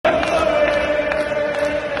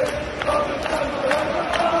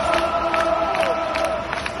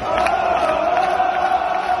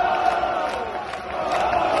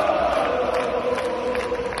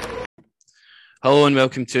Hello and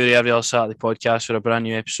welcome to the Every Other Saturday podcast for a brand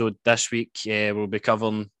new episode. This week we'll be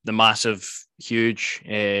covering the massive, huge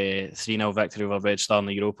 3-0 victory over Red Star in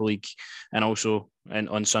the Europa League, and also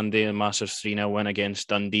on Sunday a massive 3-0 win against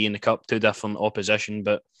Dundee in the Cup. Two different opposition,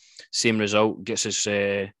 but same result gets us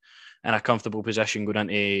in a comfortable position going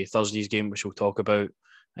into Thursday's game, which we'll talk about.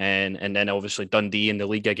 And then obviously Dundee in the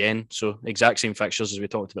league again. So exact same fixtures as we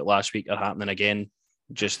talked about last week are happening again.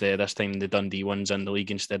 Just this time the Dundee one's in the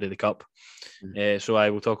league instead of the Cup. So I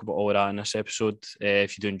will talk about all of that in this episode.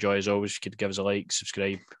 If you do enjoy, as always, you could give us a like,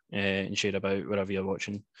 subscribe, and share about wherever you're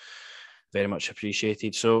watching. Very much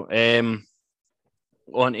appreciated. So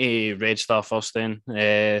on to Red Star first then.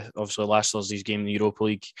 Obviously last Thursday's game in the Europa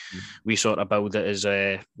League, we sort of billed it as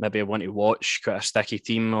maybe a one to watch, quite a sticky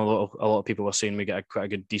team. A lot of people were saying we get quite a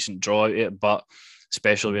good decent draw out of it, but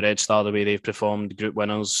especially with Red Star, the way they've performed, group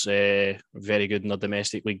winners, very good in their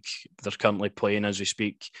domestic league. They're currently playing as we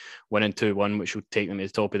speak, winning 2-1, which will take them to the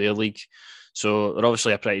top of their league. So they're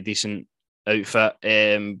obviously a pretty decent outfit,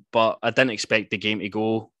 but I didn't expect the game to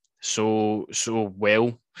go so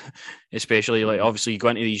well, especially like obviously you go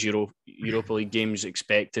into these Europa League games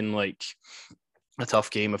expecting like a tough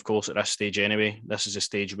game, of course, at this stage anyway. This is a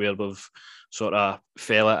stage where we've sort of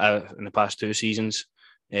fell out in the past two seasons.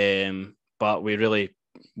 But we really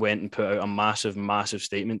went and put out a massive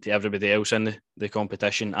statement to everybody else in the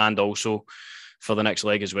competition, and also for the next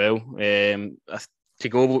leg as well. To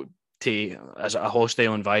go to as a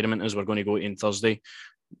hostile environment as we're going to go in Thursday,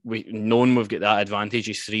 knowing we've got that advantage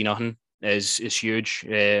is 3-0 is huge.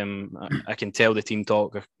 I can tell the team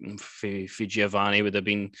talk for Giovanni would have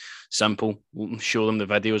been simple. Show them the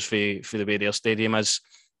videos for the way their stadium is.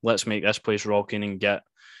 Let's make this place rocking and get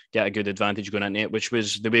a good advantage going into it, which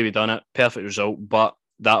was the way we done it. Perfect result, but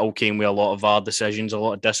that all came with a lot of VAR decisions, a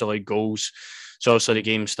lot of disallowed goals. So obviously the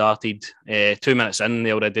game started 2 minutes in,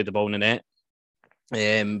 they already did the ball in the net.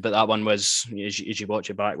 But that one was, as you watch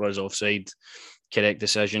it back, was offside. Correct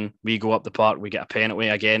decision. We go up the park, we get a penalty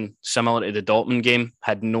again, similar to the Dortmund game.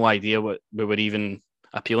 Had no idea what we were even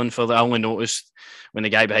appealing for. I only noticed when the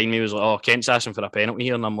guy behind me was like, "Oh, Kent's asking for a penalty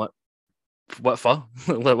here," and I'm like, what for?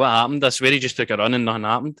 Like, what happened? I swear he just took a run and nothing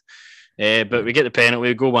happened. But we get the penalty,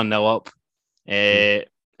 we go 1-0 up, and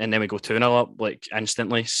then we go 2-0 up like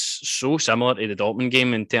instantly. So similar to the Dortmund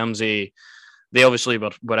game in terms of they obviously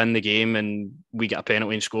were in the game and we get a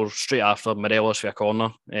penalty and score straight after. Morelos for a corner,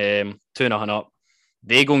 2-0 up.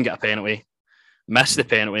 They go and get a penalty, miss the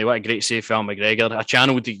penalty. What a great save for Al McGregor. I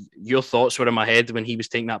channeled your thoughts were in my head when he was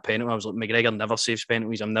taking that penalty. I was like, McGregor never saves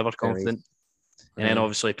penalties. I'm never confident. And then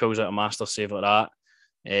obviously pulls out a master save like that.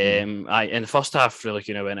 In the first half really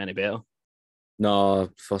couldn't have went any better. No,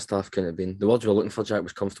 first half couldn't have been. The words we were looking for, Jack,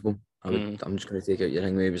 was comfortable. I'm just going to take out your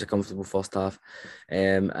thing. It was a comfortable first half.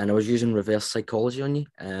 And I was using reverse psychology on you,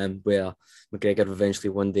 where McGregor eventually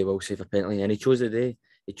one day will save a penalty. And he chose the day.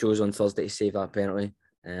 He chose on Thursday to save that penalty.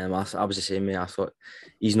 I was the same way. I thought,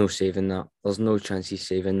 he's no saving that. There's no chance he's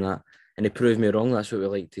saving that. And he proved me wrong. That's what we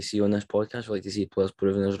like to see on this podcast. We like to see players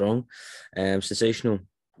proving us wrong. Sensational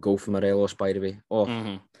goal from Morelos, by the way.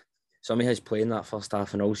 Some of his playing that first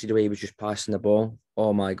half, and also the way he was just passing the ball.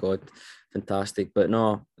 Oh my God, fantastic! But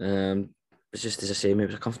no, it's just as I say, it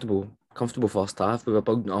was a comfortable first half. We were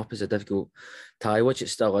building up as a difficult tie, which it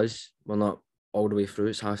still is. We're not all the way through.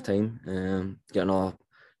 It's half time. Getting another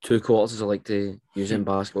 2 quarters, as I like to use in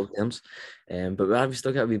basketball terms. But we've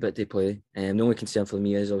still got a wee bit to play. The only concern for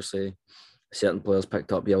me is obviously certain players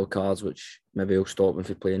picked up yellow cards, which maybe will stop them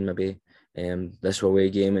from playing maybe this away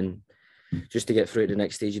game. And just to get through to the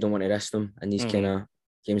next stage, you don't want to risk them in these kind of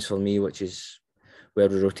games for me, which is where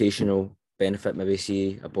the rotational benefit. Maybe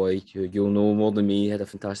see a boy who you'll know more than me had a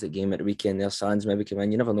fantastic game at the weekend. Their Sands maybe come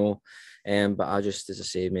in. You never know. But I just, as I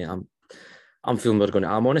say, mate, I'm feeling we're going to.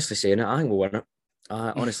 I'm honestly saying it. I think we'll win it.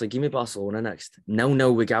 Honestly, give me Barcelona next.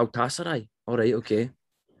 0-0 with Galatasaray. All right, okay.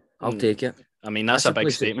 I'll take it. I mean, that's a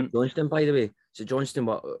big statement. Johnston, by the way. So Johnston,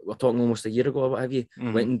 we're talking almost a year ago or what have you,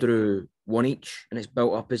 went and drew 1 each, and it's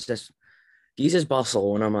built up as this. These is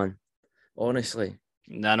Barcelona, man. Honestly.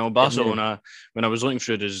 No, Barcelona, when I was looking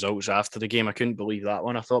through the results after the game, I couldn't believe that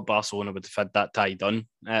one. I thought Barcelona would have had that tie done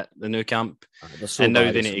at the Nou Camp. And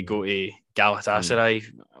now they need to go to Galatasaray,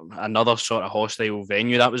 another sort of hostile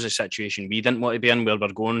venue. That was a situation we didn't want to be in, where we're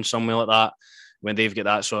going somewhere like that, when they've got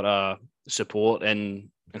that sort of support and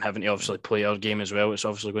having to obviously play our game as well. It's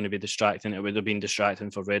obviously going to be distracting. It would have been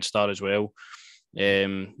distracting for Red Star as well.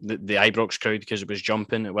 The Ibrox crowd, because it was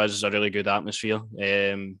jumping, it was a really good atmosphere.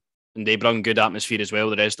 And they brought good atmosphere as well.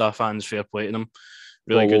 The Red Star fans, fair play to them.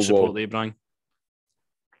 Really good support they bring.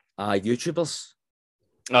 YouTubers.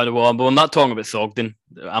 Well, we're not talking about Thogden.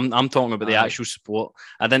 I'm talking about the Aye. actual support.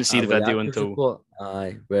 I didn't see the video until. Support?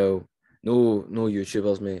 Aye, well, no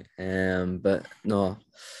YouTubers, mate. But no,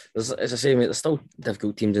 as I say, mate, there's still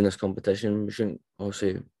difficult teams in this competition. We shouldn't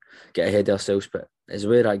also get ahead of ourselves. But as the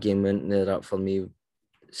way that game went, that for me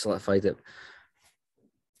solidified it.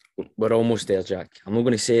 We're almost there, Jack. I'm not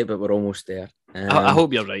going to say it, but we're almost there. I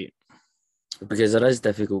hope you're right. Because there is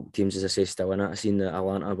difficult teams, as I say, still in it. I seen that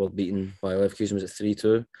Atlanta were beaten by Leverkusen, was at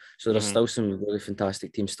 3-2. So there's still some really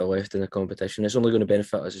fantastic teams still left in the competition. It's only going to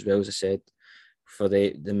benefit us as well, as I said, for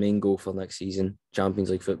the main goal for next season,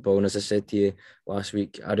 Champions League football. And as I said to you last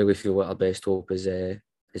week, I really feel that our best hope is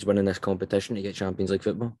winning this competition to get Champions League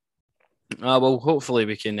football. Well, hopefully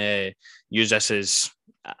we can use this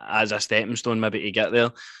as a stepping stone maybe to get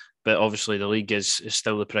there. But obviously the league is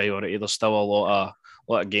still the priority. There's still a lot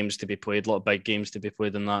of games to be played, a lot of big games to be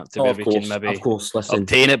played in that to where we can maybe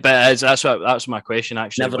obtain it. But that's my question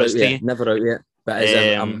actually. Never out yet. But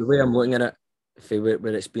the way I'm looking at it,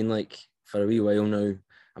 where it's been like for a wee while now,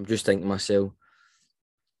 I'm just thinking to myself,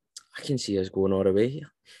 I can see us going all the way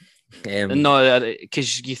here. No,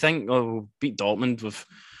 because you think, we'll beat Dortmund. We've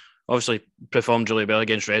obviously performed really well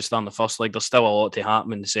against Red Star in the first leg. There's still a lot to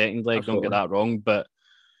happen in the second leg. Absolutely. Don't get that wrong, but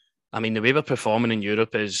I mean, the way we're performing in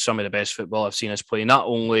Europe is some of the best football I've seen us play. Not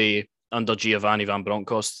only under Giovanni Van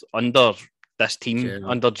Bronckhorst, under this team,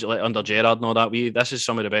 under Gerrard and all that. This is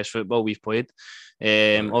some of the best football we've played.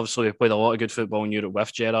 Obviously, we've played a lot of good football in Europe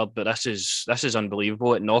with Gerrard, but this is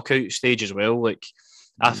unbelievable at knockout stage as well. Like,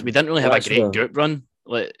 we didn't really have a great group run.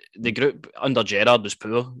 Like, the group under Gerrard was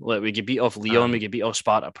poor. Like, we get beat off Lyon, we get beat off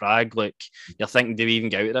Sparta Prague. Like, you're thinking, do we even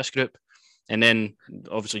get out of this group? And then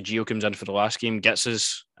obviously Gio comes in for the last game, gets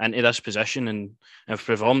us into this position, and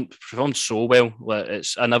performed so well. Like,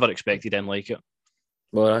 I never expected anything like it.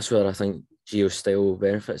 Well, that's where I think Gio's style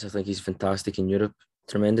benefits. I think he's fantastic in Europe,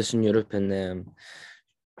 tremendous in Europe, and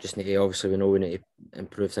just need to, obviously we know we need to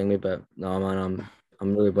improve things. But no, man,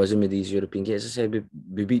 I'm really buzzing with these European games. As I said,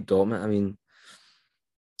 we beat Dortmund. I mean,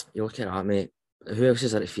 you look at that, mate. Who else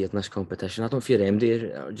is there to fear in this competition? I don't fear MD. Do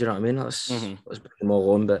you know what I mean? Let's put them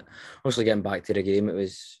all on. But obviously, getting back to the game, it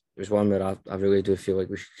was one where I really do feel like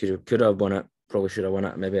we could have won it. Probably should have won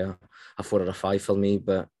it. Maybe a 4 or a 5 for me.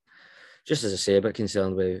 But just as I say, a bit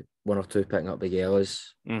concerned with 1 or 2 picking up big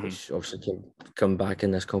yellows, which obviously can come back in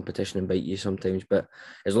this competition and bite you sometimes. But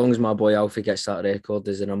as long as my boy Alfie gets that record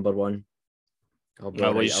as the number 1, I'll be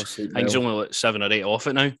right. I think he's only like 7 or 8 off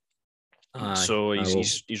it now. So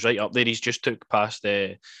he's right up there. He's just took past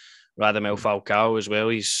Radamel Falcao as well.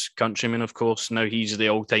 He's countryman, of course. Now he's the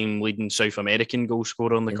all-time leading South American goal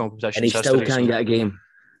scorer in the competition. And he still can't get a game.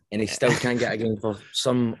 And he still can't get a game for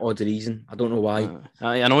some odd reason. I don't know why.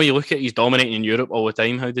 I know you look at he's dominating in Europe all the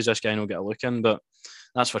time. How does this guy not get a look in? But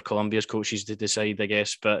that's for Colombia's coaches to decide, I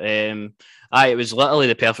guess. But it was literally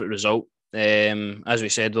the perfect result. As we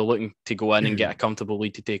said, we're looking to go in and get a comfortable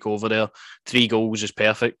lead to take over there. 3 goals is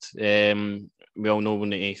perfect. We all know we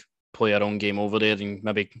need to play our own game over there and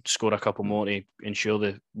maybe score a couple more to ensure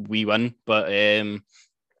that we win. But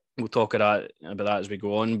we'll talk about that as we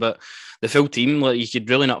go on. But the full team, like, you could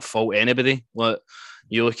really not fault anybody. Like,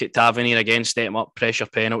 you look at Tavernier again, step him up, pressure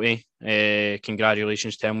penalty.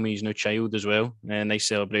 Congratulations to him, he's no child as well. Nice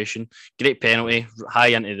celebration. Great penalty, high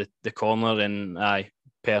into the corner, and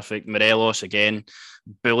perfect. Morelos again,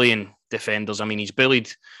 bullying defenders. I mean, he's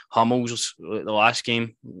bullied Hummels the last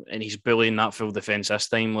game, and he's bullying that full defence this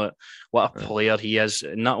time. What a player he is,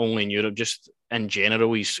 not only in Europe, just in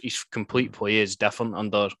general. His complete play is different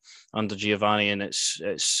under Giovanni, and it's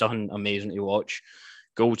something amazing to watch.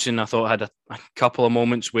 Goldson, I thought, had a couple of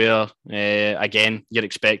moments where, again, you're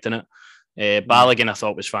expecting it. Balogun, I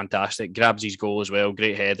thought, was fantastic. Grabs his goal as well.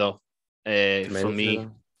 Great header for me.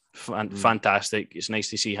 Fantastic. It's nice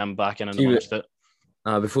to see him back in and amongst it.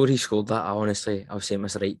 Before he scored that, I was saying,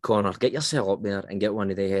 Mr. Right, Connor, get yourself up there and get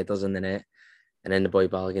one of the headers in the net. And then the boy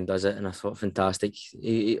Balogun does it, and I thought, fantastic.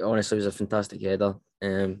 He honestly was a fantastic header.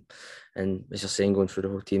 And as you're saying, going through the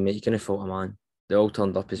whole team, mate, you couldn't fault a man. They all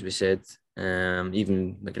turned up, as we said.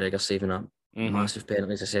 Even McGregor saving that massive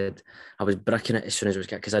penalty. As I said, I was bricking it as soon as it was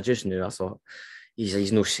kicked, because I just knew, I thought,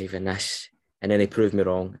 he's no saving this. And then he proved me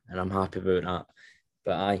wrong, and I'm happy about that.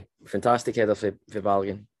 But fantastic header for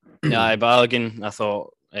Balogun. Yeah, Balogun, I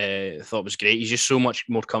thought was great. He's just so much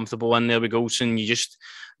more comfortable in there with Goldson.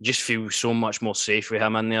 just feel so much more safe with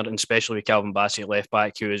him in there, and especially with Calvin Bassey at left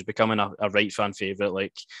back, who is becoming a right fan favourite.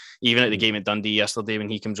 Like, even at the game at Dundee yesterday, when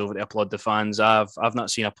he comes over to applaud the fans, I've not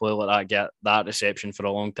seen a player like that get that reception for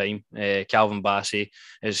a long time. Calvin Bassey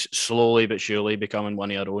is slowly but surely becoming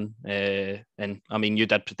one of our own. And I mean, you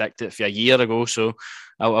did predict it for a year ago, so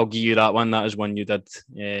I'll give you that one. That is one you did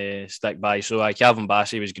stick by. So Calvin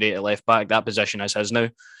Bassey was great at left back. That position is his now.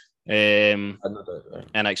 And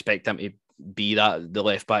I expect him to be the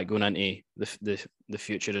left back going into the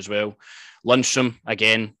future as well. Lundstram,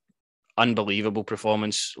 again, unbelievable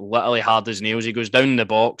performance. Literally hard as nails. He goes down the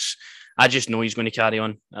box. I just know he's going to carry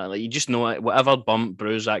on. You just know it. Whatever bump,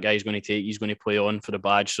 bruise that guy's going to take, he's going to play on for the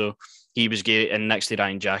badge. So he was great. And next to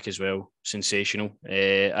Ryan Jack as well, sensational.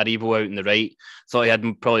 Aribo out on the right. Thought he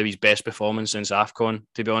had probably his best performance since AFCON,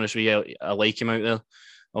 to be honest with you. I like him out there.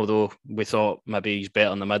 Although we thought maybe he's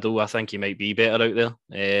better in the middle, I think he might be better out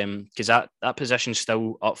there. Because that position's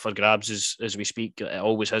still up for grabs as we speak. It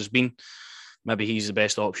always has been. Maybe he's the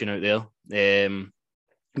best option out there.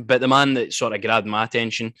 But the man that sort of grabbed my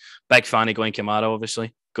attention, big fan of Glenn Kamara,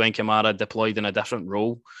 obviously. Glenn Kamara deployed in a different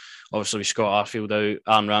role. Obviously, with Scott Arfield out,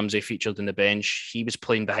 Aaron Ramsey featured on the bench. He was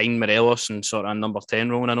playing behind Morelos and sort of a number 10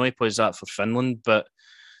 role. And I know he plays that for Finland, but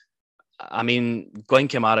I mean, Glenn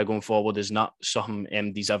Kamara going forward is not something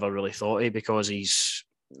MD's ever really thought of, because he's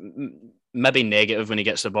maybe negative when he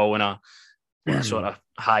gets the ball in a sort of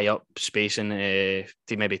high up spacing to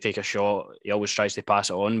maybe take a shot. He always tries to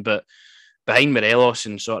pass it on, but behind Morelos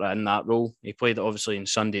and sort of in that role, he played it obviously in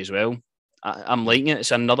Sunday as well. I'm liking it.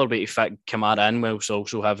 It's another way to fit Kamara in whilst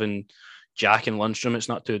also having Jack and Lundstram. It's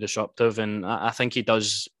not too disruptive, and I think he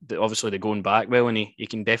does obviously the going back well, and he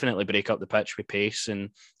can definitely break up the pitch with pace and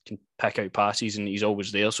can pick out passes, and he's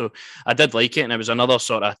always there. So I did like it, and it was another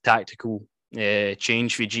sort of tactical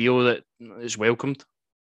change for Gio that is welcomed.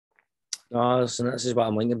 No, so this is what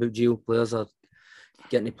I'm liking about Gio. Players are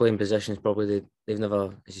getting to play in positions probably they've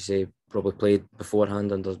never, as you say, probably played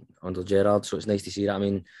beforehand under Gerrard. So it's nice to see that. I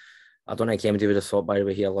mean, I don't think anybody would have thought, by the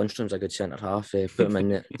way, here Lundstrom's a good centre half. Put him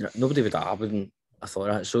in it. Nobody would have. I wouldn't. I thought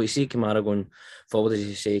that. So you see Kamara going forward, as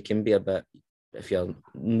you say, can be a bit. If you're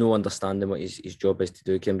no understanding what his job is to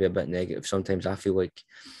do, it can be a bit negative. Sometimes I feel like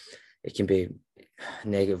it can be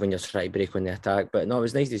negative when you're trying to break on the attack. But no, it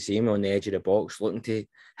was nice to see him on the edge of the box, looking to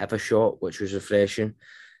have a shot, which was refreshing.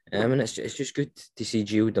 And it's just good to see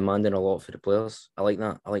Gio demanding a lot for the players. I like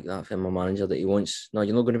that. I like that from my manager, that he wants. No,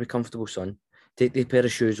 you're not going to be comfortable, son. Take the pair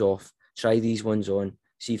of shoes off. Try these ones on.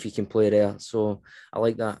 See if you can play there. So I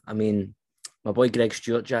like that. I mean, my boy Greg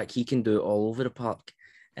Stewart, Jack, he can do it all over the park.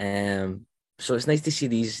 So it's nice to see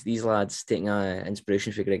these lads taking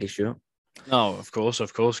inspiration for Greg Stewart. No, of course.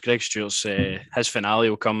 Greg Stewart's his finale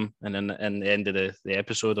will come in the end of the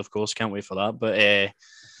episode. Of course, can't wait for that. But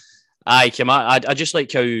I just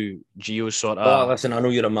like how Gio's sort of. Oh, listen, I know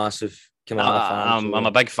you're a massive Kamara fan. I'm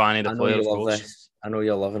a big fan of the player, of course. This. I know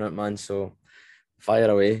you're loving it, man. So fire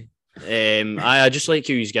away. I just like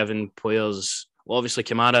how he's giving players. Well, obviously,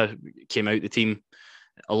 Kamara came out the team.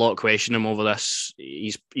 A lot of questioning him over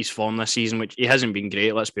his form this season, which he hasn't been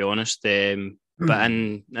great. Let's be honest. But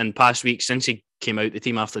in past weeks, since he came out the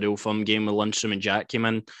team after the Old Firm game with Lundstram and Jack came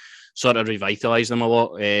in, sort of revitalised them a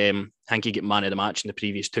lot. I think he got man of the match in the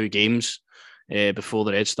previous 2 games before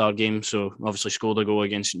the Red Star game. So obviously scored a goal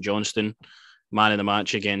against St Johnstone. Man of the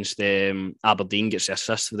match against Aberdeen, gets the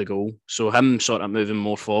assist for the goal. So him sort of moving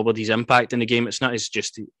more forward, his impact in the game. It's not as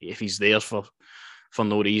just if he's there for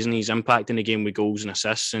no reason. He's impacting the game with goals and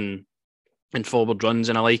assists and forward runs,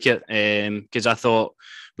 and I like it. Because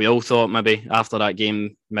we all thought maybe after that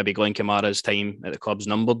game, maybe Glenn Kamara's time at the club's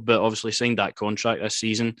numbered, but obviously signed that contract this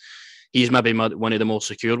season. He's maybe one of the more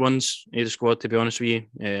secure ones in the squad, to be honest with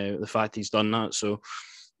you. The fact he's done that. So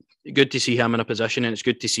good to see him in a position, and it's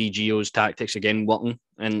good to see Gio's tactics again working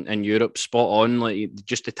in Europe. Spot on, like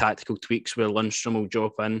just the tactical tweaks where Lundstram will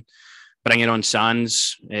drop in, bringing on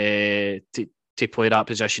Sands to play that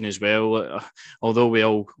position as well. Although we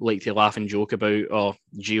all like to laugh and joke about,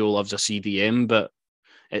 Gio loves a CDM, but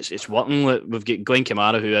it's working. We've got Glenn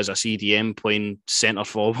Kamara, who is a CDM playing centre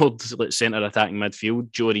forward, centre attacking midfield.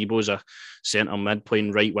 Joe Aribo's a centre mid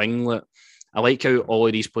playing right wing. I like how all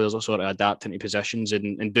of these players are sort of adapting to positions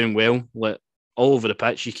and doing well. All over the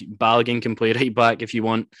pitch. Balogun can play right back if you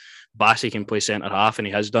want. Bassey can play centre half, and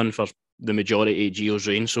he has done for the majority of Gio's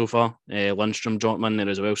reign so far. Lundstram dropped in there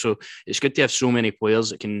as well. So it's good to have so many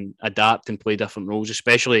players that can adapt and play different roles,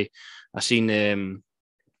 especially I've seen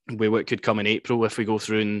with what could come in April if we go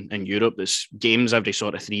through in Europe. There's games every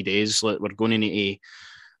sort of 3 days. We're going into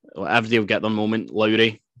everybody will get their moment.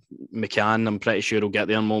 Lowry, McCann, I'm pretty sure will get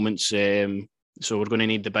their moments. So we're going to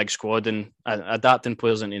need the big squad, and adapting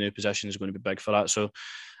players into new positions is going to be big for that. So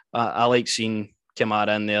I like seeing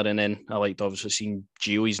Kamara in there, and then I liked obviously seeing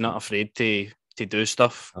Gio. He's not afraid to do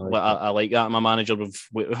stuff. I like that. My manager, we've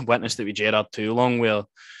witnessed it with Gerrard too long, where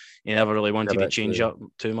he never really wanted to change up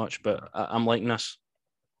too much. But I'm liking this.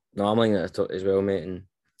 No, I'm liking it as well, mate. And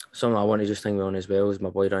something I want to just think on as well is my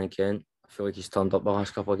boy Ryan Kent. I feel like he's turned up the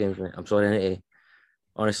last couple of games, mate. I'm sorry, I need to.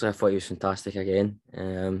 Honestly, I thought he was fantastic again.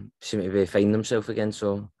 Seemed to be finding himself again.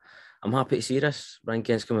 So I'm happy to see this. Ryan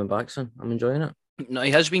Kent's coming back, son. I'm enjoying it. No,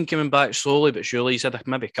 he has been coming back slowly but surely. He's had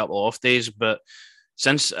maybe a couple of off days, but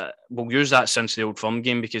since we'll use that since the Old Firm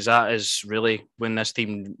game, because that is really when this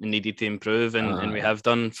team needed to improve, and we have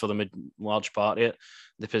done for the large part of it.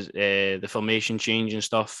 The formation change and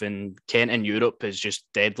stuff, and Kent in Europe is just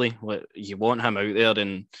deadly. Like, you want him out there,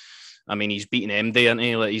 and I mean he's beaten MD, isn't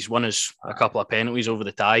he? Like, he's won us a couple of penalties over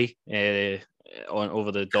the tie,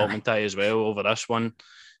 over the Dortmund tie as well, over this one.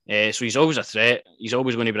 So he's always a threat. He's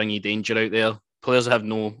always going to bring you danger out there. Players have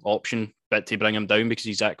no option but to bring him down because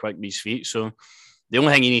he's that quick with his feet. So the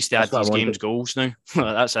only thing he needs to add to his game's goals now.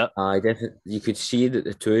 That's it. Definitely. You could see that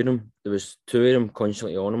the two of them, there was two of them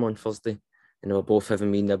constantly on him on Thursday, and they were both having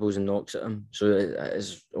me nibbles and knocks at him. So it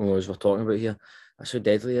is almost we're talking about here. That's how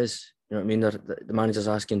deadly he is. You know what I mean? The manager's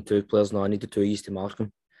asking two players now. I need the two of these to mark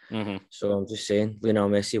him. Mm-hmm. So I'm just saying, Lionel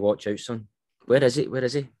Messi, watch out, son. Where is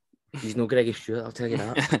he? He's no Greggy Stewart, I'll tell you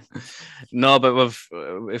that. No, but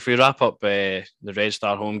if we wrap up the Red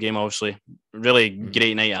Star home game, obviously, really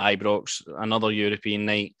great night at Ibrox, another European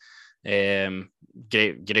night.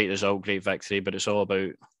 Great result, great victory, but it's all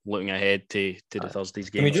about looking ahead to the Thursday's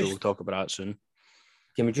game, so we'll talk about that soon.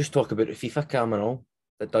 Can we just talk about the FIFA cam and all?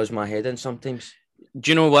 That does my head in sometimes.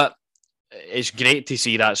 Do you know what? It's great to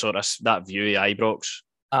see that that view of Ibrox.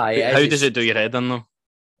 How does it do your head in, though?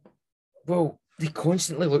 Well, they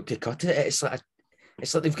constantly look to cut it. It's like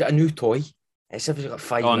they've got a new toy. It's if they've got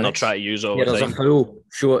 5 minutes. And they'll try to use all the time. There's a foul.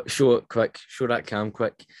 Show it quick. Show that cam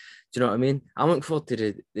quick. Do you know what I mean? I'm looking forward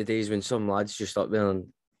to the days when some lads just up there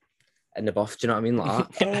in the buff. Do you know what I mean? Like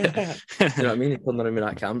that. Do you know what I mean? They turn around with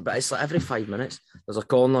that cam. But it's like every 5 minutes, there's a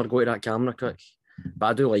corner, go to that camera quick. But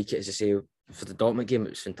I do like it, as I say, for the Dortmund game,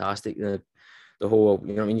 it was fantastic. The whole,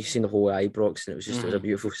 you know what I mean? You've seen the whole Ibrox, and it was just it was a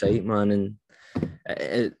beautiful sight, man. And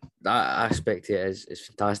that aspect of it is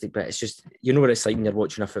fantastic, but it's just, you know what it's like when you're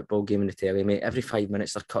watching a football game in the telly, mate. Every 5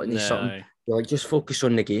 minutes they're cutting you something. You're like, just focus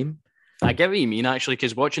on the game. I get what you mean, actually,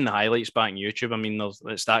 because watching the highlights back on YouTube, I mean,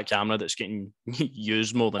 it's that camera that's getting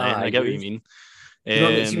used more than anything. I get what you mean. You know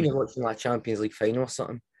what I mean? See, when you're watching like Champions League final or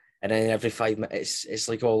something, and then every 5 minutes it's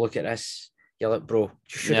like, oh, look at this. You're like, bro,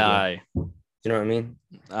 just shoot it. Do you know what I mean?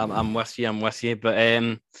 I'm with you.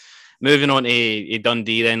 But moving on to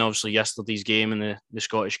Dundee, then obviously yesterday's game in the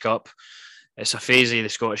Scottish Cup. It's a phase of the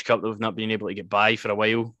Scottish Cup that we've not been able to get by for a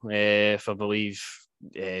while. If I believe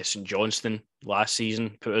St Johnstone last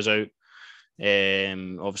season put us out.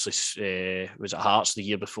 Obviously, was at Hearts the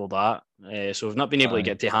year before that. So we've not been able to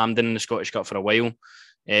get to Hampden in the Scottish Cup for a while.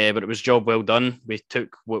 But it was a job well done. We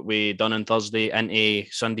took what we done on Thursday into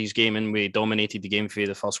Sunday's game, and we dominated the game for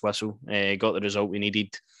the first whistle. Got the result we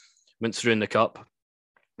needed. Went through in the cup.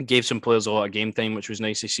 Gave some players a lot of game time, which was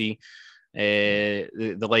nice to see. The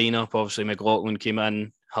lineup, obviously, McLaughlin came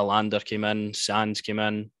in, Hollander came in, Sands came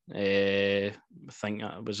in. I think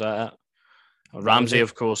that was that. Ramsey,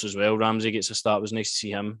 of course, as well. Ramsey gets a start. It was nice to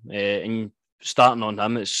see him. And starting on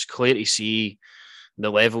him, it's clear to see the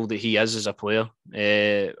level that he is as a player.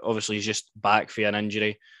 Obviously, he's just back for an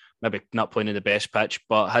injury. Maybe not playing in the best pitch,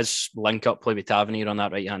 but his link-up play with Tavernier on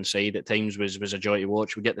that right-hand side at times was a joy to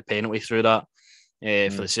watch. We get the penalty through that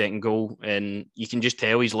for the second goal, and you can just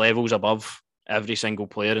tell his level's above every single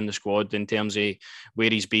player in the squad in terms of where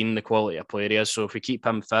he's been, the quality of player he is. So if we keep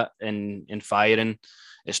him fit and firing,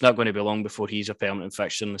 it's not going to be long before he's a permanent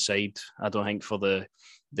fixture in the side, I don't think, for the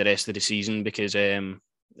rest of the season, because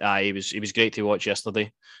he was great to watch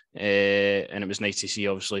yesterday, and it was nice to see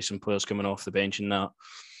obviously some players coming off the bench and that,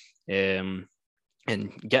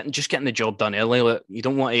 and getting the job done early. Like, you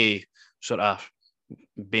don't want to sort of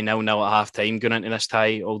be 0-0 at half time going into this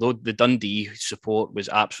tie, although the Dundee support was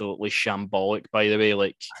absolutely shambolic, by the way.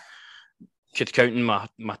 Like, could count in my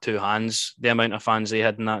two hands the amount of fans they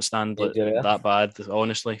had in that stand. Like, that bad,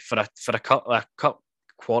 honestly, for a cup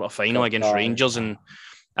quarter final against Rangers. And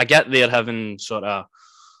I get they're having sort of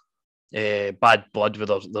bad blood with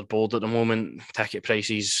their board at the moment. Ticket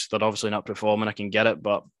prices, they're obviously not performing. I can get it,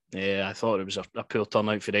 but I thought it was a poor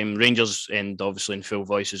turnout for them. Rangers end obviously in full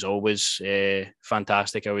voice as always.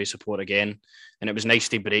 Fantastic away support again, and it was nice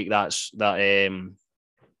to break that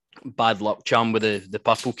bad luck charm with the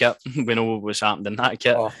purple kit. We know what was happened in that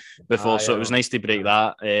kit before, so it was nice to break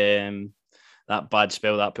that bad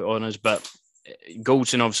spell that put on us. But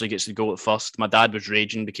Goldson obviously gets the goal at first. My dad was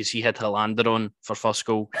raging because he had Hollander on for first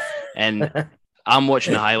goal, and I'm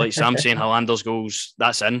watching the highlights. I'm saying Hollander's goals,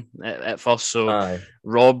 that's in at first. So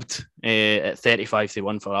robbed at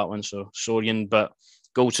 35-1 for that one. So Sorian, but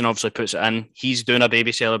Goldson obviously puts it in. He's doing a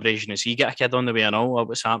baby celebration. Does he get a kid on the way and all?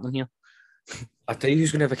 What's happening here? I tell you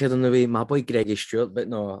who's going to have a kid on the way, my boy Greggy Stewart. But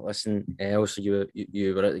no, listen, also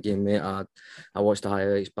you were at the game, mate. I watched the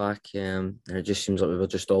highlights back, and it just seems like we were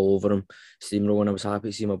just all over him, steamrolling. I was happy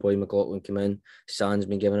to see my boy McLaughlin come in. San's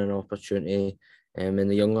been given an opportunity, and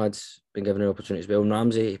the young lads been given an opportunity as well. And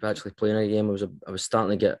Ramsey, he's actually playing a game. I was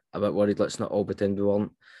starting to get a bit worried. Let's not all pretend we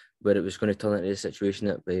weren't, where it was going to turn into a situation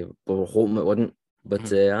that we were hoping it wouldn't.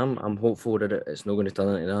 But I'm hopeful that it's not going to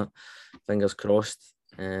turn into that. Fingers crossed.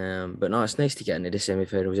 But no, it's nice to get into the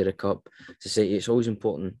semi-finals of the Cup. Society, it's always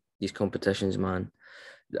important, these competitions, man.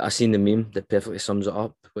 I seen the meme that perfectly sums it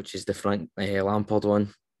up, which is the Frank Lampard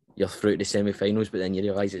one. You're through to the semi-finals, but then you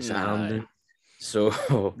realise it's at Hampden.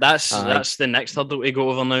 So that's the next hurdle to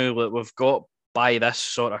go over now. Like, we've got by this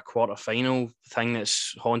sort of quarter-final thing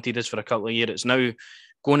that's haunted us for a couple of years. It's now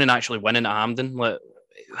going and actually winning at Hampden. Like,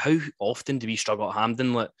 how often do we struggle at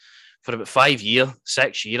Hampden? Like, for about 5 years,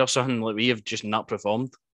 6 years or something, like, we have just not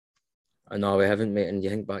performed. I know we haven't, mate. And you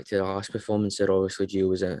think back to the last performance there, obviously Gio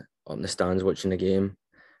was up in the stands watching the game.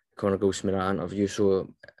 Connor Goldsmith at interview,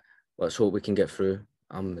 so let's hope we can get through.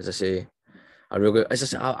 As I say, I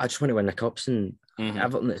just want to win the cups, and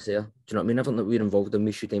everything that's there. Do you know what I mean? Everything that we're involved in,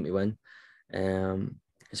 we should aim to win.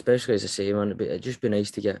 Especially, as I say, man, it'd just be nice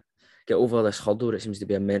to get over this hurdle that seems to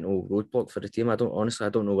be a mental roadblock for the team. I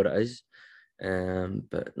don't know what it is.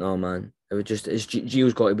 But no, man,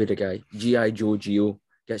 Gio's got to be the guy. G.I. Joe Gio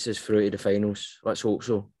gets us through to the finals. Let's hope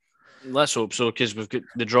so. Let's hope so, because we've got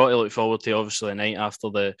the draw to look forward to, obviously, tonight after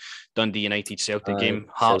the Dundee United Celtic game.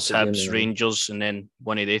 Hearts, Hibs, Rangers, and then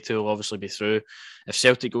one of they two will obviously be through. If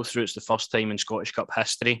Celtic go through, it's the first time in Scottish Cup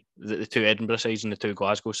history that the two Edinburgh sides and the two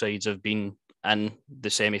Glasgow sides have been in the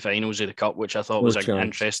semi-finals of the Cup, which I thought was an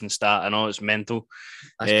interesting start. I know it's mental.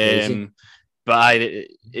 That's crazy. But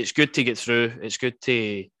it's good to get through. It's good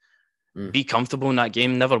to be comfortable in that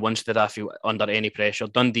game. Never once did I feel under any pressure.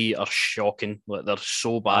 Dundee are shocking. Like, they're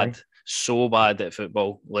so bad at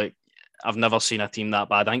football. Like, I've never seen a team that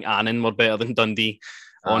bad. I think Annan were better than Dundee,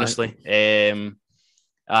 honestly.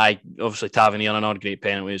 Obviously Tavernier another great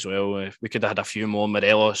penalty as well. We could have had a few more.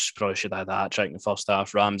 Morelos probably should have had a hat-trick in the first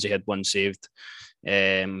half. Ramsey had one saved.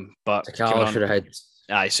 But Sakala should have had.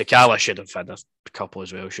 Sakala should have had a couple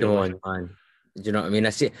as well. Come on, man. Do you know what I mean?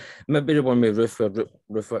 I see maybe the one with Roof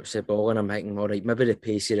whips the ball, and I'm thinking, all right, maybe the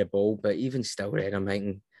pace of the ball, but even still, then I'm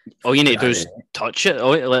thinking, all you need to do is touch it.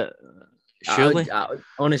 Surely.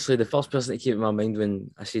 Honestly, the first person that came to my mind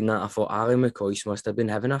when I seen that, I thought Ali McCoy must have been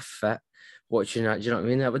having a fit watching that. Do you know what I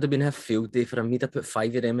mean? That would have been a field day for him. He'd have put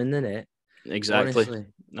 5 of them in the net. Exactly. Honestly.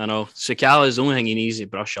 I know. Sakala's the only thing he needs to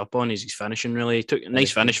brush up on is his finishing, really. He took a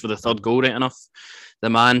nice finish for the third goal, right enough. The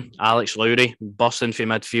man, Alex Lowry, busting from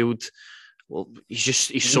midfield. Well,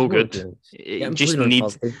 he's so good. I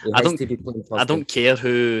don't care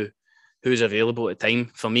who's available at the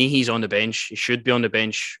time. For me, he's on the bench. He should be on the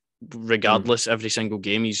bench regardless. Every single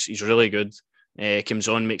game. He's really good. Comes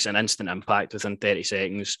on, makes an instant impact within 30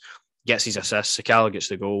 seconds. Gets his assist. Sakala gets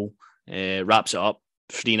the goal. Wraps it up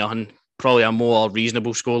 3-0. Probably a more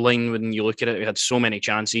reasonable scoreline when you look at it. We had so many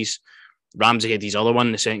chances. Ramsey had his other one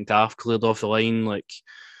in the second half, cleared off the line. Like,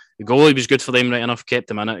 the goalie was good for them right enough,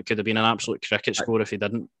 kept him in it. It could have been an absolute cricket score if he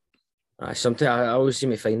didn't. Sometimes I always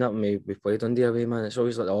seem to find that when we played on the away, man. It's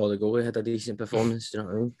always like, the goalie had a decent performance. Do you know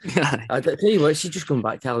what I mean? I tell you what, she's just going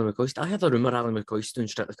back to Alan McCoy. I heard a rumour Alan McCoy's doing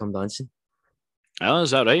Strictly Come Dancing. Oh,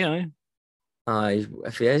 is that right? Aye. Aye,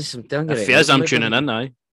 if he is, I'm telling you. If he is, I'm tuning in.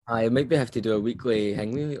 Aye. I maybe have to do a weekly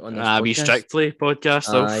hang on this podcast. We Strictly podcast.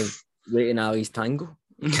 Aye, waiting Ali's tango.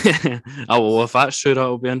 Oh, well, if that's true,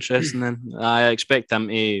 that'll be interesting then. I expect him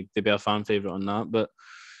to be a fan favourite on that. But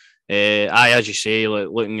as you say, like,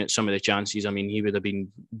 looking at some of the chances, I mean, he would have been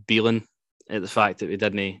beeling at the fact that we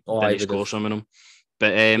didn't score some of them.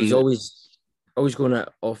 But he's always going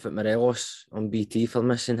off at Morelos on BT for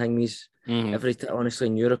missing things. Honestly,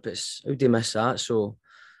 in Europe, it's how do you miss that? So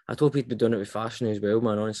I'd hope he'd be doing it with fashion as well,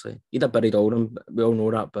 man. Honestly, he'd have buried all of them. We all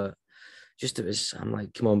know that, but I'm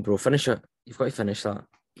like, come on, bro, finish it. You've got to finish that.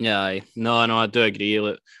 Yeah, no, I do agree.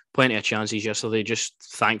 Like, plenty of chances yesterday. Just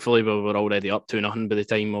thankfully, we were already up 2-0 by the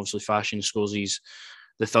time, obviously, Fashion scores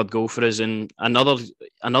the third goal for us, and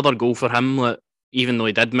another goal for him. Like, even though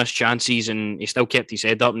he did miss chances and he still kept his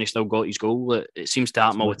head up and he still got his goal. It seems to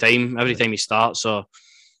happen all the time. Every time he starts or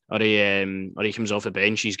he comes off the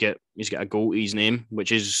bench, he's got a goal to his name,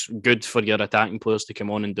 which is good for your attacking players to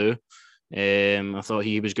come on and do. I thought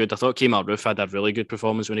he was good. I thought Kemar Roof had a really good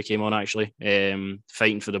performance when he came on, actually.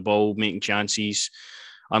 Fighting for the ball, making chances.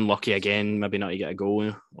 Unlucky again, maybe not to get a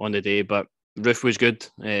goal on the day, but Roof was good.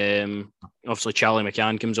 Obviously, Charlie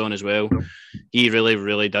McCann comes on as well. He really,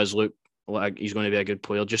 really does look like he's going to be a good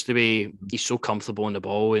player. Just the way he's so comfortable on the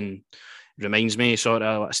ball and reminds me sort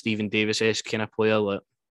of like a Stephen Davis-esque kind of player. Like,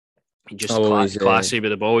 just classy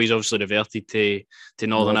with the ball. He's obviously reverted to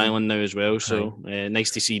Northern Ireland now as well. So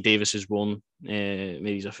nice to see Davis has made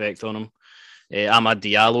his effect on him. Amad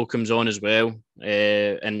Diallo comes on as well.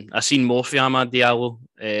 And I seen more for Amad Diallo.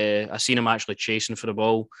 I seen him actually chasing for the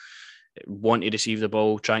ball, wanting to receive the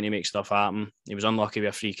ball, trying to make stuff happen. He was unlucky with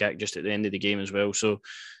a free kick just at the end of the game as well. So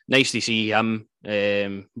nice to see him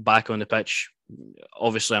back on the pitch.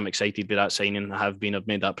 Obviously, I'm excited by that signing. I've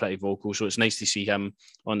made that pretty vocal. So it's nice to see him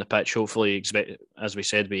on the pitch. Hopefully, as we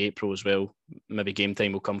said, by April as well, maybe game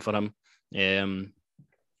time will come for him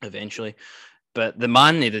eventually. But the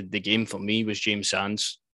man of the game for me was James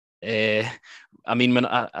Sands. I mean,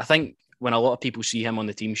 I think when a lot of people see him on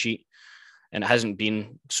the team sheet, and it hasn't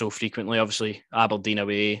been so frequently, obviously, Aberdeen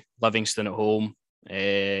away, Livingston at home,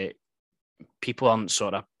 people aren't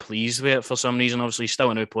sort of pleased with it for some reason. Obviously, he's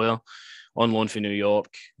still a new player, on loan for New York,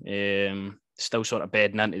 still sort of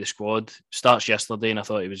bedding into the squad. Starts yesterday, and I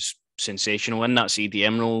thought he was sensational in that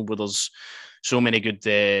CDM role, where there's so many good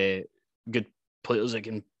players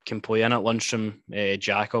that can play in at Lundstram.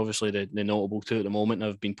 Jack, obviously, the notable two at the moment,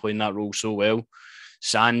 have been playing that role so well.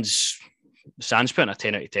 Sands put in a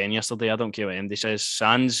 10 out of 10 yesterday. I don't care what anybody says.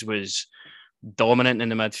 Sands was dominant in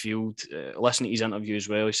the midfield. Listen to his interview as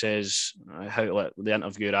well. He says the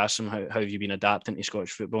interviewer asks him how have you been adapting to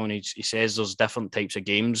Scottish football, and he says there's different types of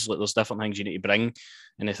games, like there's different things you need to bring,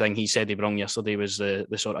 and the thing he said he brought yesterday was the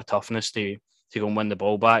sort of toughness to go and win the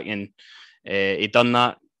ball back, and he done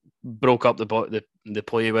that, broke up the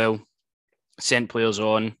play well, sent players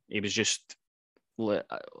on. He was just like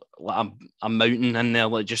a mountain in there,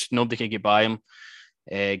 like just nobody could get by him.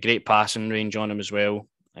 Great passing range on him as well.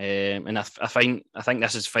 And I think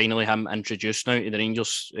this is finally him introduced now to the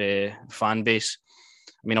Rangers fan base.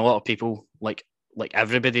 I mean, a lot of people, like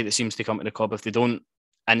everybody that seems to come to the club, if they don't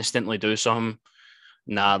instantly do something,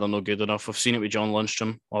 they're not good enough. We've seen it with John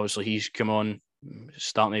Lundstram. Obviously, he's come on,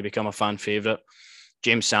 starting to become a fan favourite.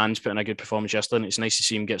 James Sands put in a good performance yesterday, and it's nice to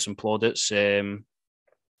see him get some plaudits. And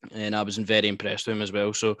I was very impressed with him as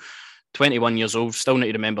well. So 21 years old, still need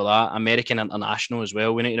to remember that. American international as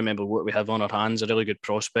well. We need to remember what we have on our hands. A really good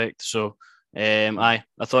prospect. So, I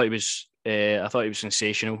thought he was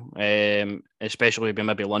sensational. Especially with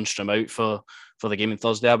maybe Lundstram out for the game on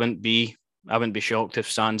Thursday. I wouldn't be shocked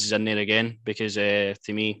if Sands is in there again, because to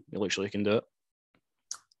me, it looks like he can do it.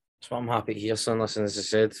 That's what I'm happy to hear, son. Listen, as I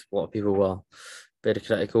said, a lot of people were very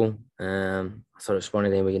critical. I thought it was one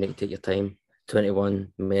of them where you need to take your time.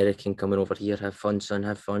 21, American, coming over here, have fun, son,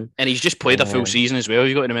 have fun. And he's just played a full season as well.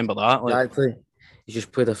 You've got to remember that. Exactly. He's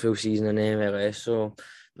just played a full season in MLS, so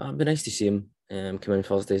it'd be nice to see him come in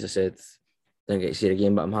Thursday. As I said, didn't get to see it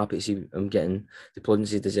again, but I'm happy to see him getting the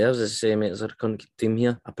plaudits he deserves. As I say, mate, as our current team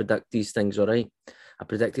here, I predict these things all right. I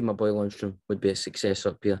predicted my boy Lundstram would be a success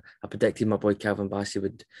up here. I predicted my boy Calvin Bassey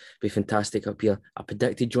would be fantastic up here. I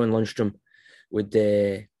predicted John Lundstram would...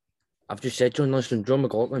 I've just said John Lundstram, John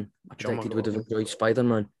McLaughlin. I predicted would have enjoyed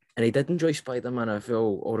Spider-Man. And he did enjoy Spider-Man, I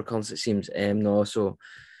feel, all accounts it seems. So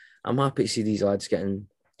I'm happy to see these lads getting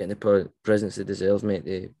the presence they deserve,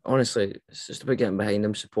 mate. Honestly, it's just about getting behind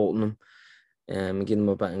them, supporting them, and giving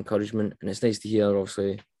them a bit of encouragement. And it's nice to hear,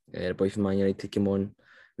 obviously, the boy from Man United came on,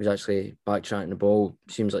 who's actually backtracking the ball.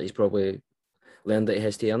 Seems like he's probably learned that he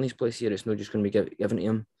has to earn his place here. It's not just going to be given to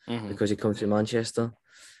him because he comes from Manchester.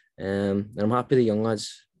 And I'm happy the young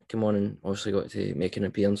lads come on and obviously got to make an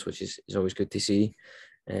appearance, which is always good to see.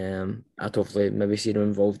 I'd hopefully maybe see them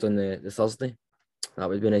involved on the Thursday. That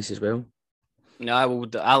would be nice as well. Yeah, well,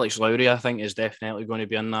 Alex Lowry, I think, is definitely going to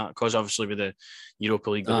be in that, because obviously with the Europa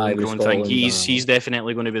League, the homegrown thing, he's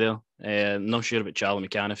definitely going to be there. I'm not sure about Charlie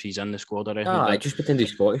McCann if he's in the squad or anything. I just pretend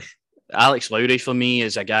he's Scottish. Alex Lowry for me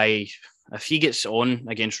is a guy, if he gets on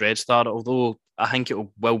against Red Star, although I think it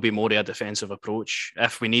will be more of a defensive approach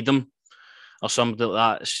if we need them, or something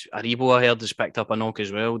like that. Aribo, I heard, has picked up a knock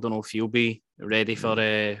as well. Don't know if he'll be ready for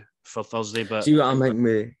Thursday. But see what I meant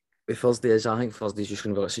with Thursday is, I think Thursday's just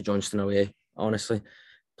going to be like St Johnstone away. Honestly,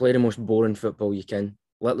 play the most boring football you can.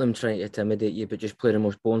 Let them try to intimidate you, but just play the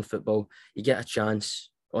most boring football. You get a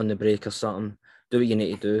chance on the break or something, do what you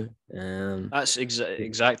need to do. That's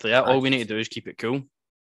exactly it. All we need to do is keep it cool.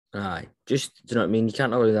 Aye, just, do you know what I mean? You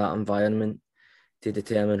can't allow that environment to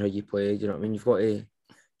determine how you play. Do you know what I mean? You've got to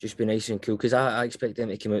just be nice and cool, because I expect them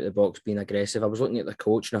to come out of the box being aggressive. I was looking at the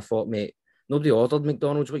coach and I thought, mate, nobody ordered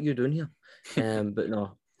McDonald's. What are you doing here? But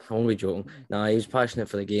no, I'm only joking. No, he was passionate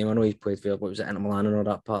for the game. I know he played for, what was it, Inter Milan and all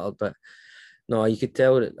that part of it, but no, you could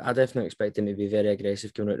tell that I definitely expect him to be very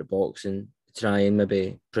aggressive coming out of the box and try and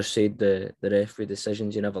maybe precede the referee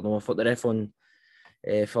decisions. You never know. I thought the ref on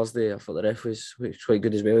Thursday, I thought the ref was quite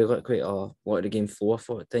good as well. He let quite a lot of the game flow, I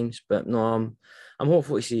thought, at times. But no, I'm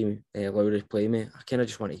hopeful to see Lowry play, mate. I kind of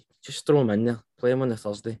just want to just throw him in there, play him on the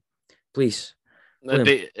Thursday, please.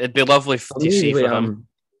 It'd be lovely to see for him.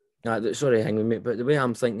 Sorry, hang with me, but the way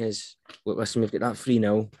I'm thinking is, look, listen, we've got that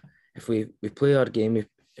 3-0. If we play our game,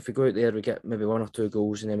 if we go out there, we get maybe 1 or 2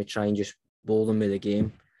 goals, and then we try and just bowl them with the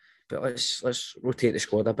game. But let's rotate the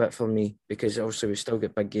squad a bit for me, because obviously we've still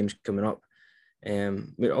got big games coming up.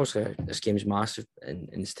 Also, this game's massive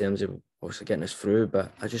in terms of obviously getting us through,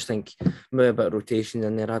 but I just think maybe a bit of rotation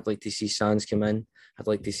in there. I'd like to see Sands come in. I'd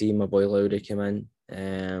like to see my boy Lowry come in.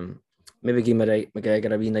 Maybe give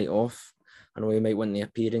McGregor a wee night off. I know he might want the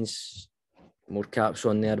appearance, more caps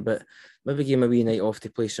on there, but maybe give him a wee night off to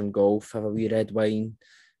play some golf, have a wee red wine,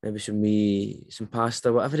 maybe some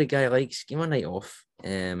pasta, whatever the guy likes. Give him a night off,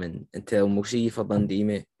 and tell him we'll see you for Dundee,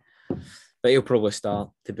 mate. But he'll probably start,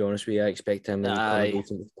 to be honest with you. I expect him to go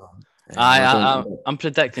from the start. I'm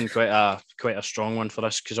predicting quite a strong one for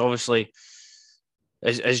us, because obviously,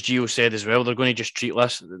 as Gio said as well, they're going to just treat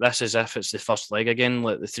this as if it's the first leg again.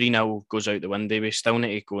 Like the 3-0 goes out the window. We still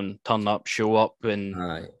need to go and turn up, show up,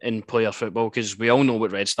 and play our football, because we all know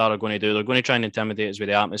what Red Star are going to do. They're going to try and intimidate us with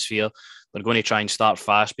the atmosphere. They're going to try and start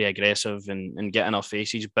fast, be aggressive, and get in our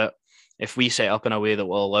faces. But if we set up in a way that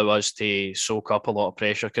will allow us to soak up a lot of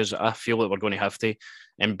pressure, because I feel that we're going to have to,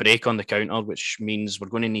 and break on the counter, which means we're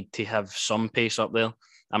going to need to have some pace up there.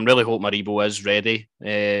 I'm really hoping Maribo is ready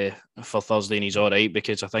for Thursday and he's all right,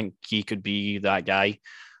 because I think he could be that guy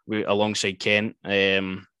alongside Kent.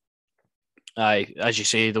 As you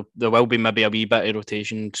say, there will be maybe a wee bit of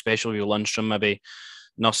rotation, especially with Lundstrom maybe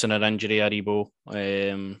nursing an injury, Aribo.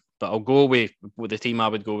 But I'll go with the team I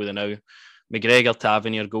would go with now. McGregor,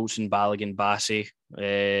 Tavernier, Goldson, Balogun, Bassey.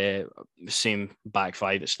 Same back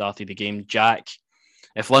 5 that started the game. Jack.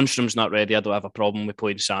 If Lundstrom's not ready, I don't have a problem with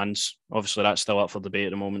playing Sands. Obviously, that's still up for debate at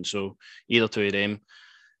the moment, so either 2 of them.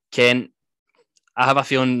 Kent, I have a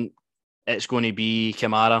feeling it's going to be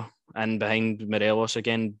Kamara and behind Morelos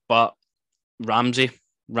again, but Ramsey's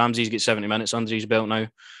got 70 minutes under his belt now.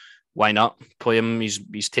 Why not play him?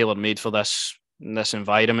 He's tailor-made for this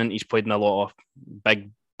environment. He's played in a lot of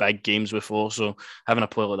big games before, so having a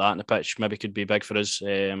player like that in the pitch maybe could be big for us.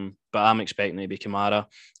 But I'm expecting it to be Kamara,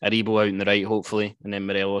 Aribo out in the right, hopefully, and then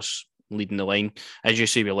Morelos leading the line. As you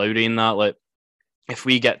say with Lowry in that, like, if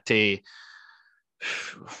we get to,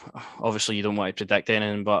 obviously you don't want to predict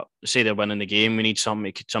anything, but say they're winning the game, we need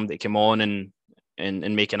somebody to come on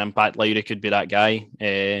and make an impact. Lowry could be that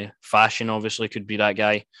guy. Fashion obviously could be that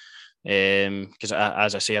guy. Because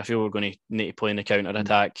as I say, I feel we're going to need to play in the counter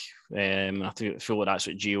attack. I feel like that's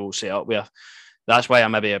what Gio set up with. That's why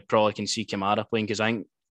I probably can see Kamara playing, because I think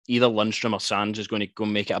either Lundstrom or Sands is going to go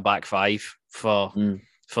make it a back 5 for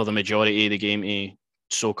the majority of the game to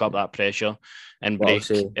soak up that pressure and break.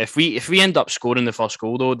 If we end up scoring the first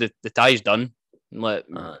goal though, the tie's done. Like,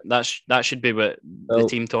 that should be what the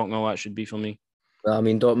team talking about. That should be for me. Well, I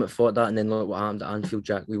mean, Dortmund fought that, and then look what happened at Anfield,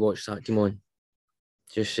 Jack. We watched that. Come on.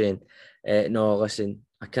 Just saying. No, listen,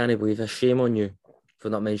 I can't believe it. Shame on you for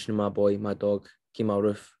not mentioning my boy, my dog, Kemal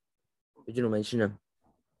Roof. Did you not mention him?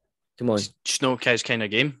 Come on. Just no his kind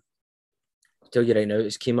of game. I'll tell you right now,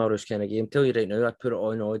 it's Kemal Roof's kind of game. Tell you right now, I'd put it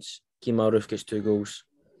on odds. Kemal Roof gets 2 goals.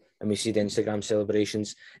 And we see the Instagram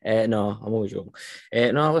celebrations. No, I'm always joking.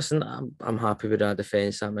 No, listen, I'm happy with that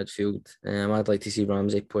defence, that midfield. I'd like to see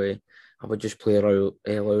Ramsey play. I would just play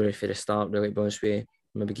Lowry for the start, really, to be honest with you.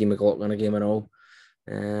 Maybe give McLaughlin a game and all.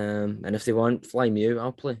 And if they want, fly me out,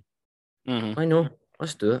 I'll play. I know,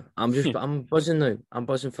 let's do it. I'm buzzing now. I'm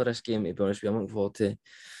buzzing for this game, to be honest with you. I'm looking forward to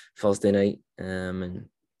Thursday night. And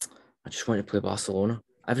I just want to play Barcelona.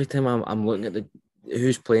 Every time I'm looking at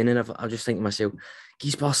who's playing, and I just think to myself,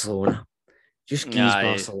 geez, Barcelona. Just geez,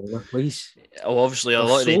 Barcelona, please. Well, obviously, a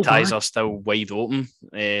lot of the ties are still wide open.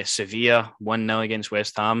 Sevilla 1-0 against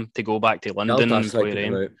West Ham to go back to London and play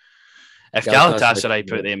them. If Galatasaray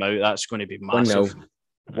put them out, that's going to be massive.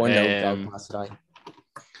 1-0 Galatasaray.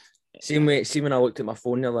 See when I looked at my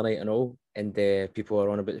phone the other night and all, and people were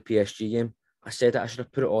on about the PSG game, I said that I should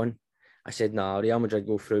have put it on. I said, nah, Real Madrid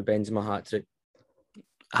go through, Benzema hat-trick.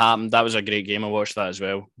 happened. That was a great game. I watched that as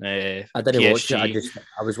well. I didn't watch it.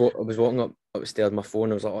 I was walking up upstairs on my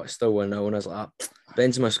phone. I was like, oh, it's still 1-0, and I was like,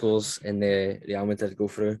 Benzema scores and the Real Madrid go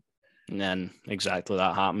through. And then exactly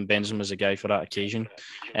that happened. Benzema's the guy for that occasion,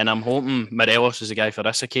 and I'm hoping Morelos is the guy for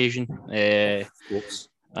this occasion. Of course.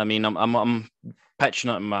 I mean, I'm pitching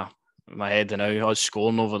it in my head now. Us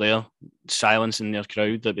scoring over there, silencing their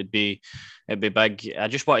crowd. It'd be big. I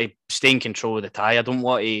just want to stay in control of the tie. I don't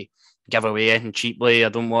want to give away anything cheaply. I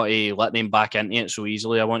don't want to let them back into it so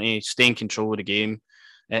easily. I want to stay in control of the game.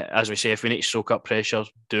 As we say, if we need to soak up pressure,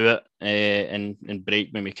 do it and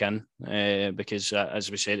break when we can. Because, as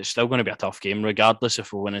we said, it's still going to be a tough game, regardless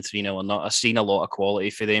if we're winning 3-0 or not. I've seen a lot of quality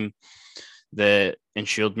for them that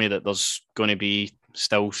ensured me that there's going to be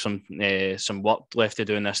still some work left to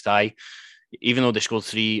do in this tie. Even though they scored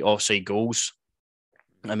 3 offside goals,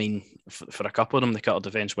 I mean, for a couple of them, they cut our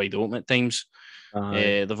defence wide open at times.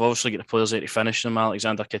 They've obviously got the players there to finish them.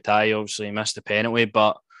 Alexander Katai obviously missed the penalty,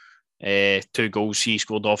 but 2 goals he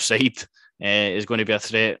scored offside is going to be a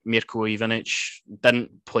threat. Mirko Ivanic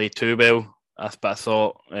didn't play too well, but I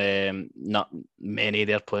thought not many of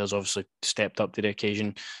their players obviously stepped up to the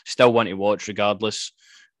occasion. Still want to watch regardless.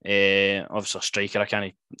 Obviously a striker, I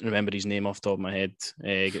can't remember his name off the top of my head,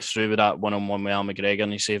 gets through with that one-on-one with Al McGregor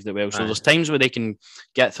and he saved it well. So there's times where they can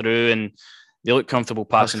get through and they look comfortable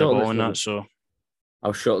passing the ball and that. So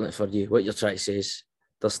I'll shorten it for you. What you're trying to say is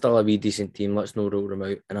there's still a wee decent team. Let's not roll them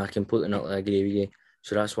out. And I completely not agree with you.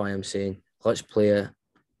 So that's why I'm saying let's play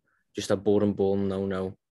just a boring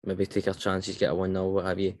 0-0. Maybe take our chances, get a 1-0, what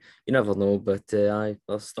have you. You never know, but they're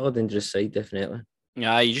still a dangerous side, definitely.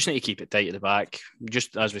 Yeah, you just need to keep it tight at the back.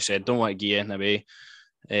 Just as we said, don't want to give anything away.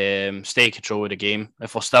 Stay in control of the game.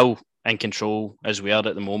 If we're still in control as we are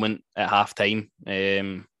at the moment at half time,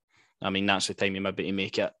 I mean, that's the time you maybe to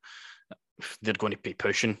make it. They're going to be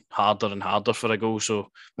pushing harder and harder for a goal. So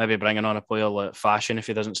maybe bringing on a player like Fashion if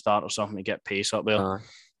he doesn't start or something to get pace up there.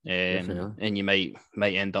 And you might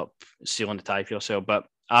end up sealing the tie for yourself. But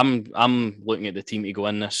I'm looking at the team to go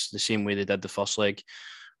in this the same way they did the first leg.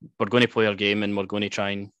 We're going to play our game and we're going to try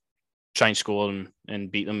and score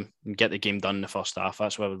and beat them and get the game done in the first half.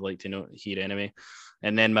 That's what I would like to hear anyway.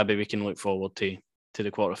 And then maybe we can look forward to the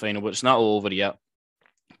quarter-final. But it's not all over yet.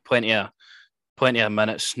 Plenty of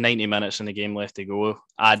minutes, 90 minutes in the game left to go.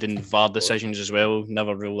 Adding VAR decisions as well.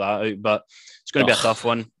 Never rule that out. But it's going to be a tough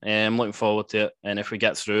one. I'm looking forward to it. And if we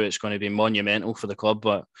get through, it's going to be monumental for the club.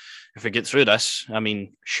 But if we get through this, I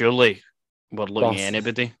mean, surely we're looking at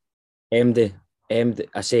anybody. MD,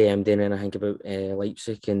 I say MD and then I think about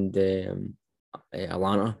Leipzig and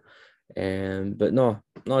Atlanta. But no,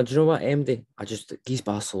 do you know what, MD? He's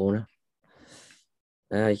Barcelona.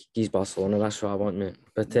 He's Barcelona, that's what I want, mate.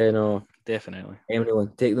 But no. Definitely.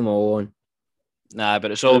 Everyone, take them all on. Nah,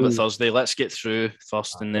 but it's all about Thursday. Let's get through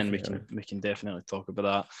first and then we can definitely talk about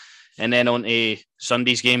that. And then on to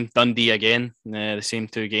Sunday's game, Dundee again. The same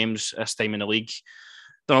 2 games, this time in the league.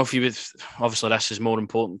 Don't know if you would, obviously this is more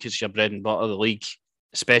important because it's your bread and butter of the league,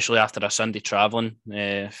 especially after a Sunday travelling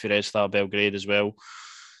for Red Star Belgrade as well.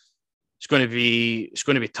 It's going to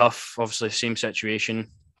be tough. Obviously, same situation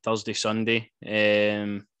Thursday, Sunday.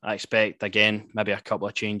 I expect again maybe a couple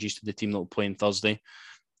of changes to the team that will play on Thursday,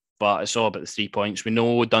 but it's all about the 3 points. We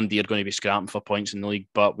know Dundee are going to be scrapping for points in the league,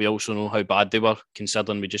 but we also know how bad they were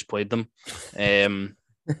considering we just played them.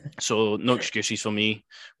 So no excuses for me.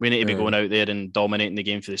 We need to be going out there and dominating the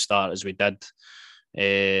game for the start as we did.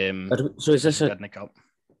 So is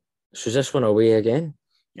this one away again?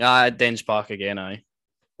 Yeah, at Dens Park again, aye.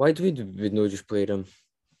 Why do we not just play them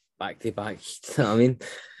back to back? I mean,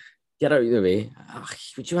 get out of the way.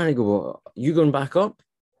 Would you want to go? You going back up?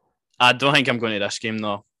 I don't think I'm going to this game,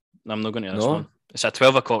 no. I'm not going to this one. It's a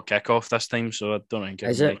 12 o'clock kickoff this time, so I don't think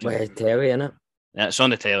Is it? Well, telly, innit? Yeah, it's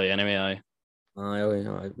on the telly anyway, aye.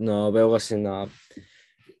 Aye. No, well, listen,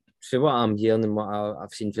 so what I'm hearing and what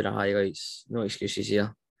I've seen for the highlights, no excuses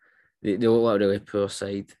here. They look like a really poor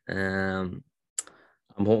side. I'm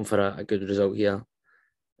hoping for a good result here.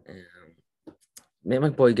 Make my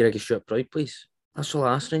boy Greggy Stewart proud, please. That's all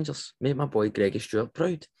I ask, Rangers. Make my boy Greggy Stewart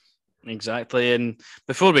proud. Exactly. And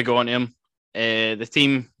before we go on to him, the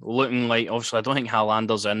team looking like, obviously, I don't think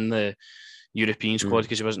Hallander's in the European squad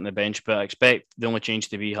because he wasn't on the bench, but I expect the only change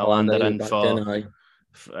to be Hallander in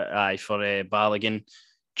for Balogun.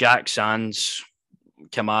 Jack Sands,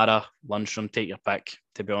 Kamara, Lundstrom, take your pick,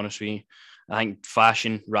 to be honest with you. I think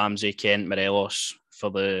Fashion, Ramsey, Kent, Morelos for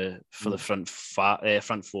the front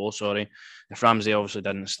four. Sorry, if Ramsey obviously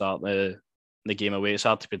didn't start the game away, it's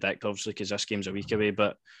hard to predict obviously because this game's a week away.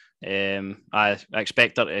 But I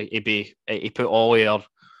expect that he put all our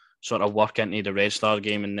sort of work into the Red Star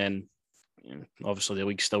game and then obviously the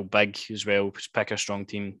league's still big as well. Just pick a strong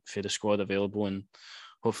team for the squad available and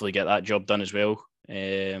hopefully get that job done as well.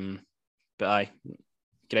 But aye,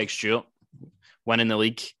 Greg Stewart winning the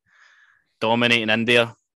league, dominating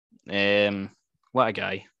India. What a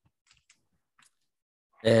guy.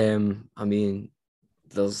 I mean,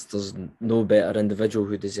 there's no better individual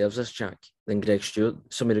who deserves this, Jack, than Greg Stewart.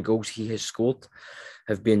 Some of the goals he has scored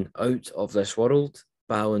have been out of this world.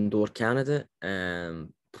 Ballon d'Or candidate.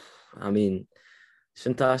 I mean, it's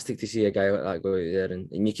fantastic to see a guy like that go out there,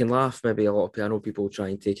 and you can laugh. Maybe a lot of people, I know people try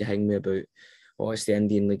and take a hang me about, oh, it's the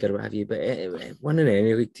Indian League or what have you, but winning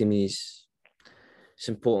any league to me it's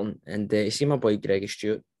important. And you see my boy Greg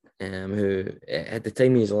Stewart, who at the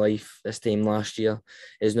time of his life, this time last year,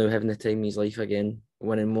 is now having the time of his life again,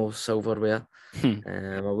 winning more silverware.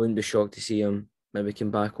 I wouldn't be shocked to see him maybe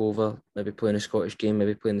come back over, maybe playing a Scottish game,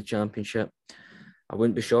 maybe playing the Championship. I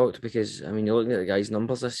wouldn't be shocked because, I mean, you're looking at the guy's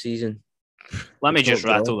numbers this season. Let me just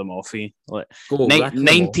rattle them off for you. Like, Go,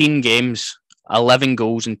 19 games, 11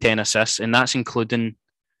 goals and 10 assists, and that's including,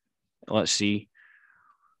 let's see,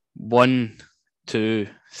 1, 2,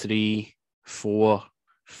 3, 4,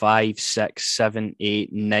 5, 6, 7,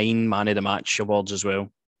 8, 9 man of the match awards as well.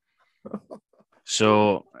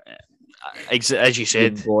 So, as you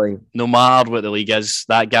said, no matter what the league is,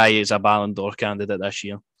 that guy is a Ballon d'Or candidate this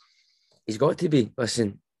year. He's got to be.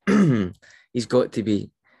 Listen, he's got to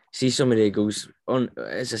be. See some of the goals on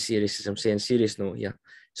as I'm saying, serious note here.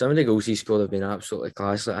 Some of the goals he scored have been absolutely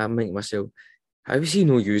class. Like, I'm thinking myself, how is he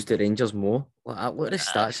not used at Rangers more? Like, what are the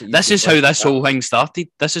stats? This is how this whole thing started.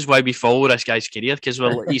 This is why we follow this guy's career, because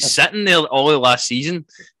he's sitting there all the last season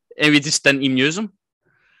and we just didn't even use him.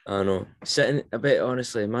 I know. Sitting a bit,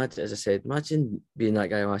 honestly, imagine, as I said, imagine being that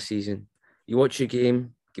guy last season. You watch your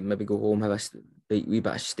game, maybe go home, have a wee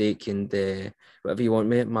bit of steak and whatever you want,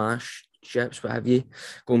 mate, mash, chips, what have you.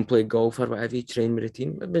 Go and play golf or whatever you, train with the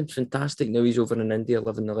team. It's been fantastic. Now he's over in India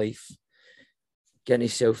living the life, getting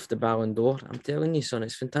himself the Ballon d'Or. I'm telling you, son,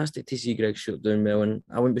 it's fantastic to see Greg Stewart doing well, and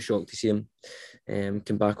I wouldn't be shocked to see him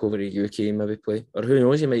come back over to the UK and maybe play. Or who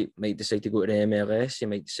knows, he might decide to go to the MLS, he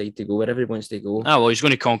might decide to go wherever he wants to go. Well, he's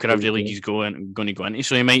going to conquer every league he's going to go into,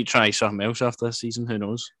 so he might try something else after this season, who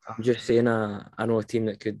knows. I'm just saying, I know a team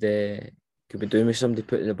that could be doing with somebody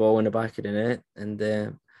putting the ball in the back of the net, and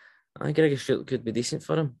I think Greg Stewart could be decent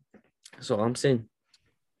for him. That's all I'm saying.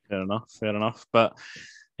 Fair enough. But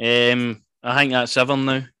I think that's everything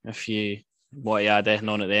now. If you want to add anything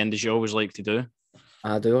on at the end, as you always like to do.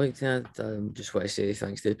 I do like to add. Just want to say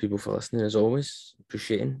thanks to the people for listening as always.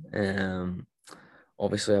 Appreciating.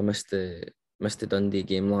 Obviously I missed the Dundee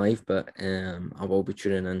game live, but I will be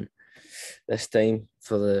tuning in this time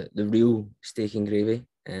for the real steak and gravy.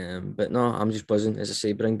 But no, I'm just buzzing. As I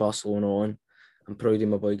say, bring Barcelona on. I'm proud of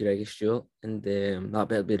my boy Greg Stewart, and that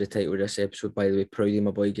better be the title of this episode, by the way. Proud of my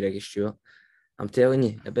boy Greg Stewart. I'm telling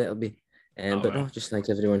you, it better be. But no, just thank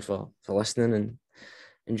everyone for listening, and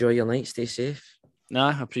enjoy your night. Stay safe.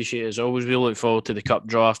 Nah, I appreciate it as always. We look forward to the cup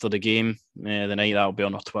draw after the game. The night that'll be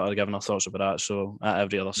on our Twitter, giving our thoughts about that. So at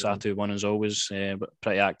every other Saturday one as always, but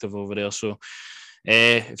pretty active over there. So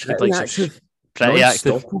if you'd like to, pretty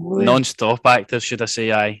active, non-stop active, should I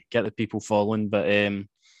say? Aye, get the people following. But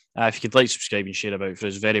if you'd like to subscribe and share about for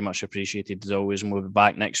us, very much appreciated as always. And we'll be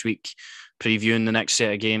back next week previewing the next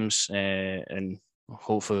set of games and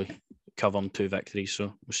hopefully covering 2 victories.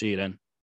 So we'll see you then.